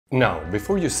Now,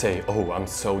 before you say, oh, I'm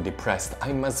so depressed,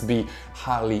 I must be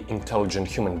highly intelligent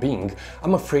human being,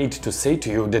 I'm afraid to say to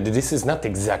you that this is not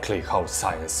exactly how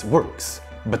science works.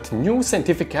 But new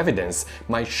scientific evidence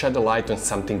might shed a light on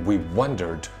something we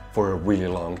wondered for a really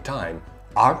long time.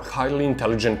 Are highly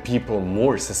intelligent people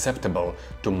more susceptible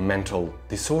to mental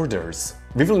disorders?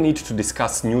 We will need to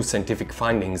discuss new scientific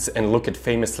findings and look at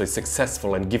famously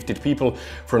successful and gifted people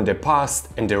from the past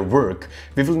and their work.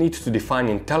 We will need to define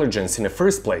intelligence in the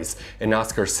first place and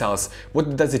ask ourselves,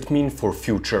 what does it mean for the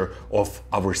future of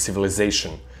our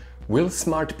civilization? Will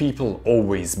smart people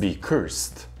always be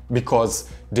cursed? Because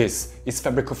this is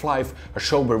Fabric of Life, a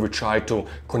show where we try to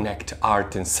connect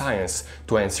art and science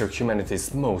to answer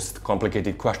humanity's most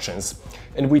complicated questions.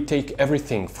 And we take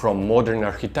everything from modern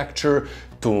architecture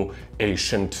to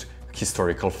ancient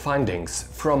historical findings,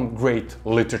 from great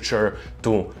literature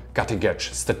to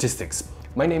cutting-edge statistics.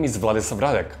 My name is Vladislav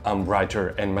Radek, I'm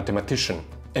writer and mathematician.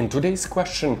 And today's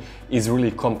question is a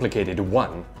really complicated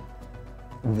one.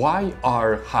 Why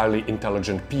are highly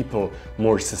intelligent people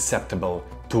more susceptible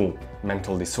to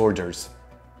mental disorders?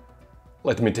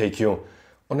 Let me take you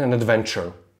on an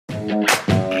adventure.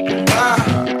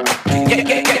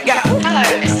 Hello,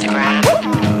 Instagram.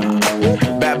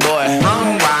 Bad boy.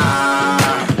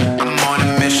 I'm on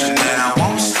a mission and I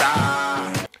won't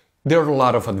stop. There are a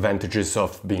lot of advantages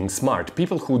of being smart.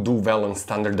 People who do well on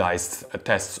standardized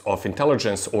tests of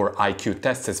intelligence, or IQ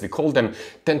tests as we call them,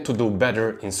 tend to do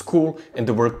better in school and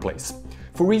the workplace.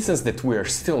 For reasons that we are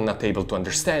still not able to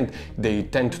understand, they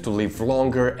tend to live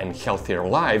longer and healthier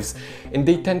lives, and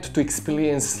they tend to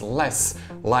experience less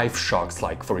life shocks,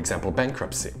 like, for example,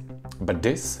 bankruptcy. But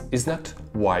this is not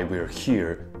why we're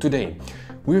here today.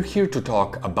 We're here to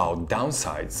talk about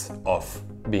downsides of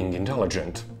being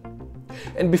intelligent.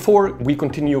 And before we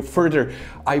continue further,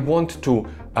 I want to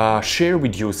share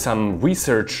with you some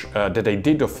research that I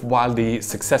did of wildly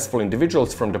successful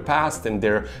individuals from the past and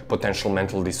their potential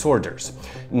mental disorders.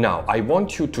 Now, I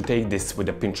want you to take this with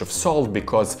a pinch of salt,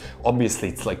 because obviously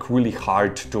it's like really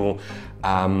hard to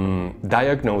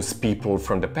diagnose people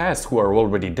from the past who are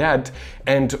already dead,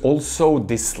 and also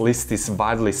this list is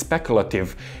wildly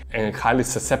speculative and highly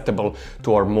susceptible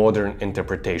to our modern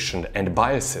interpretation and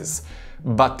biases.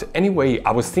 But anyway,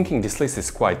 I was thinking this list is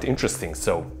quite interesting,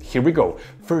 so here we go.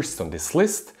 First on this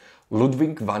list,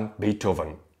 Ludwig van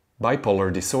Beethoven,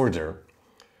 bipolar disorder.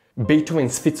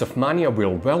 Beethoven's fits of mania were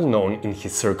well known in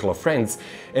his circle of friends,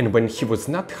 and when he was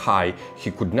not high,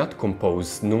 he could not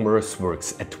compose numerous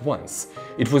works at once.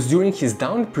 It was during his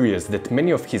down periods that many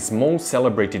of his most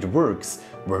celebrated works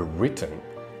were written.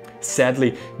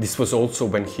 Sadly, this was also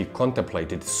when he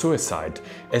contemplated suicide,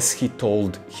 as he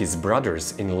told his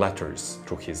brothers in letters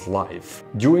through his life.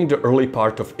 During the early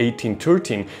part of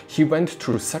 1813, he went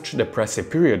through such a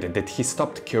depressive period that he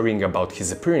stopped caring about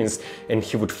his appearance, and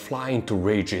he would fly into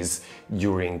rages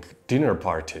during dinner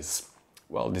parties.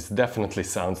 Well, this definitely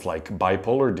sounds like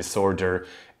bipolar disorder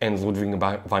and Ludwig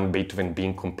van Beethoven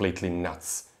being completely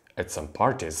nuts at some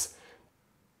parties.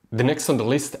 The next on the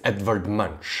list, Edvard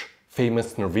Munch.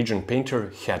 Famous Norwegian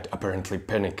painter, had apparently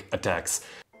panic attacks.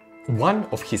 One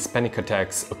of his panic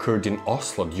attacks occurred in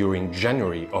Oslo during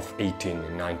January of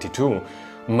 1892.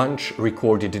 Munch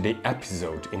recorded the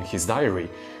episode in his diary.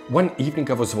 One evening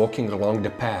I was walking along the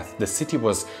path. The city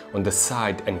was on the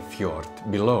side and fjord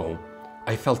below.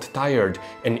 I felt tired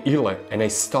and ill, and I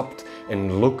stopped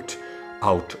and looked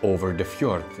out over the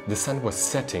fjord. The sun was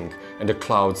setting and the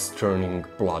clouds turning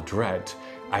blood red.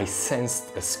 I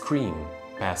sensed a scream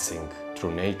passing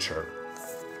through nature.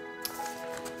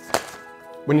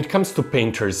 When it comes to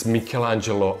painters,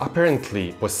 Michelangelo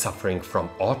apparently was suffering from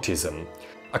autism.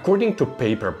 According to a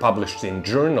paper published in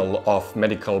Journal of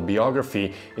Medical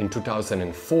Biography in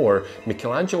 2004,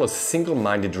 Michelangelo's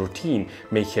single-minded routine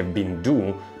may have been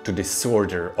due to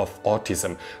disorder of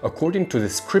autism. According to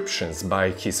descriptions by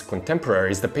his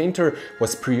contemporaries, the painter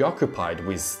was preoccupied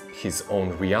with his own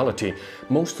reality.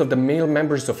 Most of the male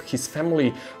members of his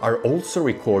family are also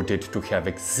recorded to have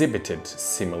exhibited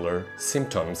similar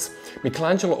symptoms.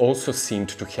 Michelangelo also seemed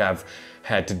to have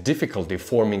had difficulty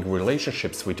forming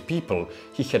relationships with people.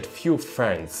 He had few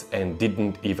friends and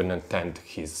didn't even attend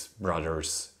his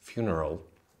brother's funeral.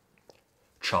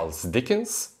 Charles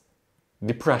Dickens?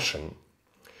 Depression.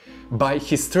 By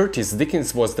his 30s,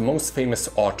 Dickens was the most famous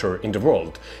author in the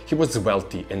world. He was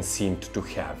wealthy and seemed to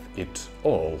have it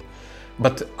all.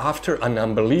 But after an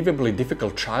unbelievably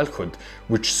difficult childhood,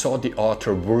 which saw the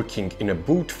author working in a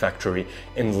boot factory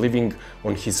and living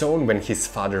on his own when his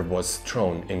father was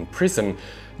thrown in prison,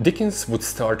 Dickens would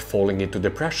start falling into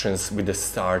depressions with the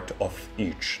start of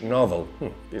each novel.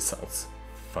 This sounds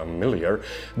familiar.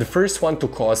 The first one to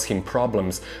cause him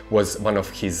problems was one of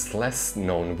his less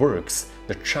known works,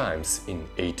 The Chimes, in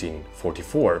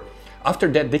 1844. After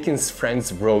that, Dickens'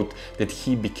 friends wrote that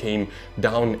he became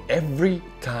down every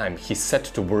time he set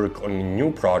to work on a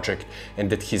new project and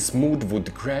that his mood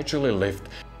would gradually lift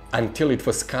until it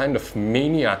was kind of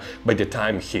mania by the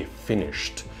time he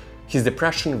finished. His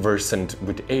depression worsened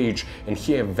with age and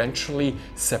he eventually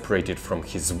separated from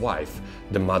his wife,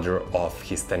 the mother of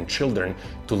his 10 children,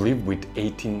 to live with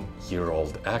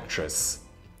 18-year-old actress.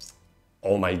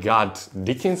 Oh my god,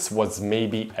 Dickens was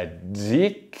maybe a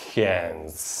Dickens!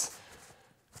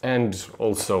 And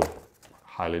also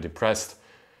highly depressed.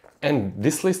 And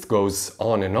this list goes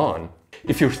on and on.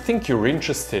 If you think you're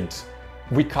interested,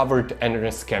 we covered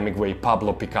Ernest Hemingway,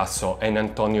 Pablo Picasso and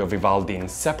Antonio Vivaldi in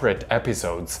separate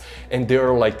episodes, and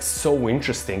they're like so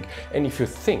interesting. And if you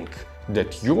think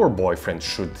that your boyfriend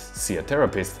should see a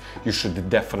therapist, you should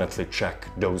definitely check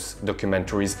those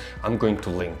documentaries. I'm going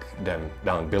to link them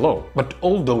down below. But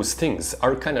all those things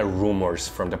are kind of rumors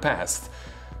from the past.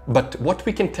 But what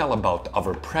we can tell about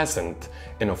our present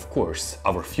and of course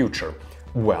our future?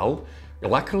 Well,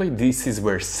 luckily this is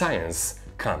where science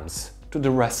comes to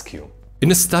the rescue. In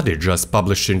a study just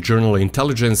published in journal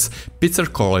Intelligence, Pitzer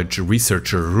College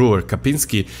researcher Ruhr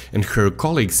Kapinski and her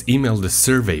colleagues emailed a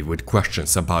survey with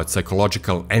questions about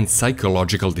psychological and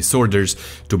psychological disorders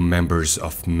to members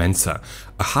of Mensa.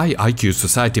 A high IQ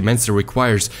society, Mensa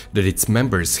requires that its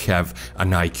members have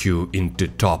an IQ in the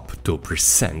top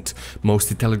 2%. Most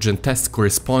intelligent tests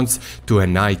corresponds to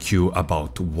an IQ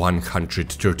about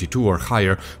 132 or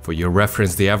higher. For your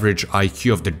reference, the average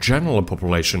IQ of the general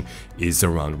population is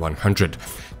around 100.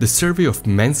 The survey of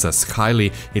Mensa's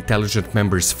highly intelligent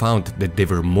members found that they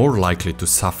were more likely to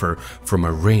suffer from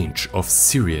a range of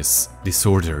serious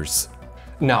disorders.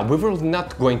 Now, we will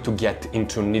not going to get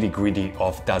into nitty-gritty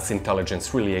of does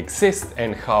intelligence really exist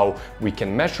and how we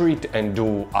can measure it, and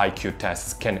do IQ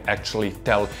tests can actually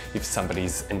tell if somebody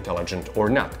is intelligent or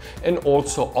not. And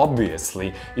also,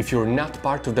 obviously, if you're not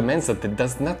part of the Mensa, that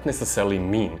does not necessarily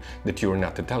mean that you're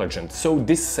not intelligent. So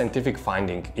this scientific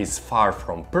finding is far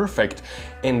from perfect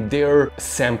and their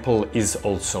sample is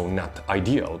also not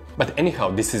ideal. But anyhow,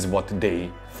 this is what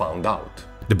they found out.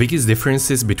 The biggest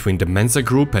differences between the Mensa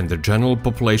group and the general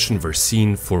population were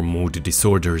seen for mood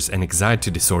disorders and anxiety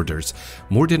disorders.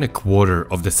 More than a quarter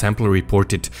of the sample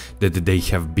reported that they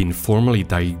have been formally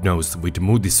diagnosed with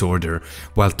mood disorder,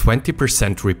 while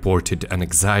 20% reported an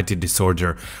anxiety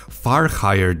disorder, far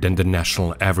higher than the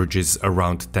national averages,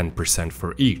 around 10%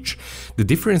 for each. The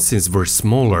differences were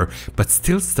smaller, but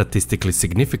still statistically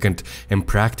significant and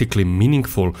practically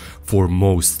meaningful for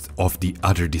most of the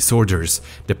other disorders.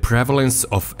 The prevalence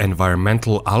of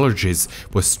environmental allergies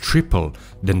was triple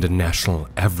than the national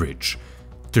average,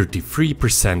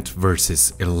 33%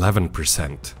 versus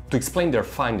 11%. To explain their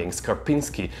findings,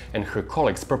 Karpinski and her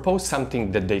colleagues proposed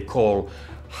something that they call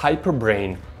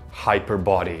hyperbrain,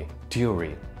 hyperbody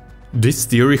theory. This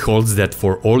theory holds that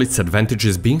for all its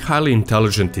advantages, being highly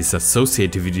intelligent is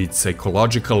associated with its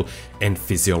psychological and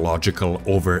physiological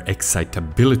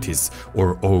overexcitabilities,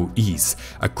 or OEs,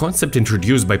 a concept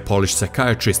introduced by Polish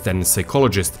psychiatrist and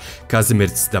psychologist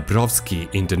Kazimierz Dabrowski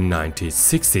in the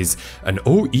 1960s. An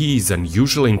OE is an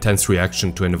unusually intense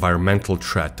reaction to environmental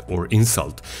threat or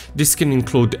insult. This can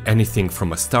include anything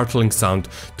from a startling sound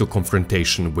to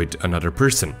confrontation with another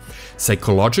person.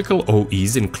 Psychological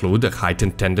OEs include a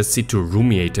heightened tendency to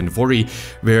ruminate and worry,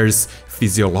 whereas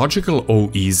physiological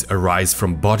OEs arise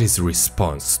from body's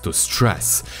response to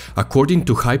stress. According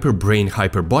to hyperbrain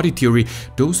hyperbody theory,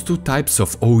 those two types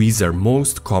of OEs are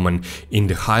most common in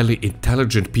the highly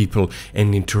intelligent people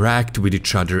and interact with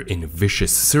each other in a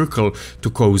vicious circle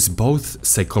to cause both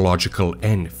psychological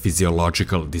and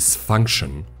physiological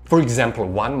dysfunction. For example,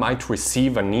 one might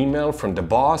receive an email from the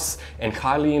boss, and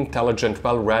highly intelligent,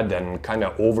 well-read and kind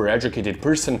of overeducated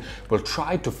person will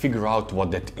try to figure out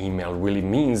what that email really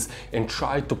means and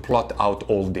try to plot out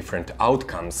all different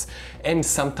outcomes, and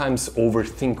sometimes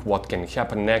overthink what can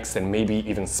happen next and maybe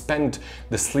even spend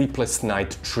the sleepless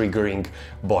night triggering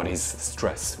body's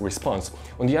stress response.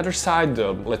 On the other side,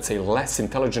 let's say less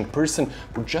intelligent person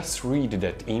would just read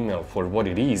that email for what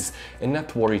it is and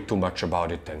not worry too much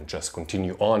about it and just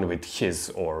continue on with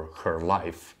his or her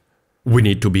life. We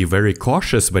need to be very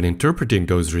cautious when interpreting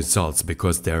those results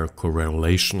because they are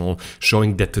correlational,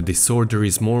 showing that the disorder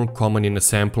is more common in a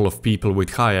sample of people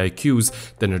with high IQs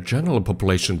than a general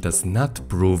population does not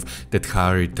prove that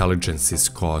higher intelligence is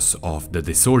cause of the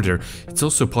disorder. It's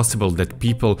also possible that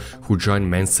people who join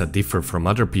Mensa differ from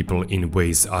other people in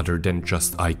ways other than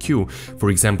just IQ. For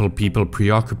example, people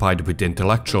preoccupied with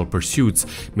intellectual pursuits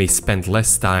may spend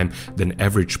less time than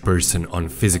average person on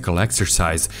physical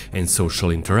exercise and social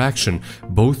interaction,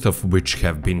 both of which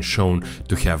have been shown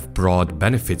to have broad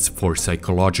benefits for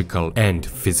psychological and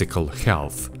physical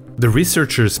health. The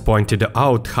researchers pointed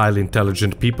out highly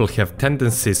intelligent people have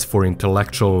tendencies for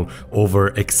intellectual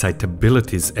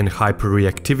overexcitabilities and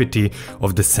hyperreactivity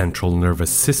of the central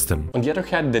nervous system. On the other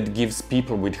hand, that gives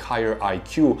people with higher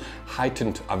IQ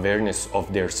heightened awareness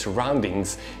of their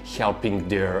surroundings, helping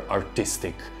their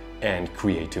artistic and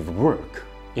creative work.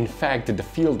 In fact, the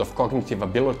field of cognitive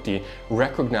ability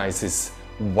recognizes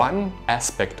one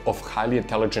aspect of highly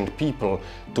intelligent people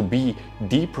to be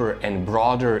deeper and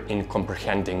broader in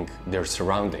comprehending their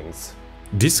surroundings.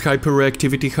 This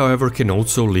hyperreactivity, however, can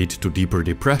also lead to deeper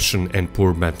depression and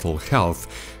poor mental health.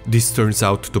 This turns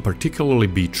out to particularly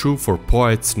be true for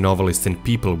poets, novelists, and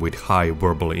people with high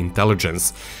verbal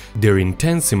intelligence. Their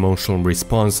intense emotional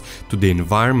response to the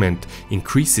environment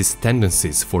increases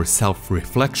tendencies for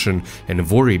self-reflection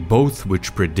and worry, both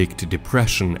which predict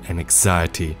depression and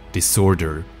anxiety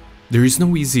disorder. There is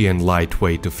no easy and light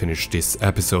way to finish this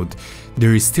episode.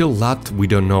 There is still a lot we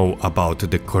don't know about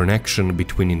the connection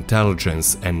between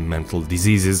intelligence and mental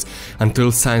diseases.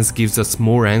 Until science gives us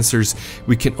more answers,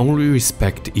 we can only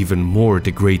respect even more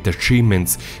the great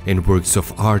achievements and works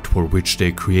of art for which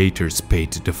their creators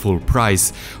paid the full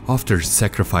price after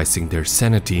sacrificing their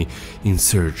sanity in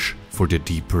search for the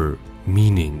deeper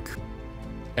meaning.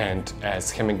 And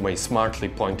as Hemingway smartly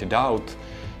pointed out,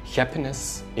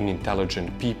 happiness in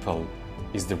intelligent people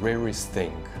is the rarest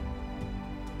thing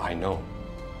I know.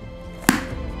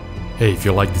 Hey, if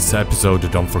you like this episode,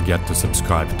 don't forget to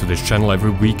subscribe to this channel.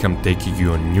 Every week I'm taking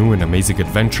you on new and amazing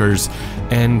adventures,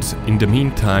 and in the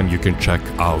meantime you can check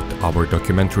out our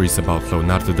documentaries about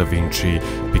Leonardo da Vinci,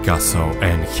 Picasso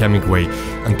and Hemingway.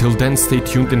 Until then, stay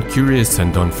tuned and curious,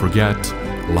 and don't forget,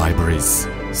 libraries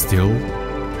still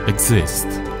exist.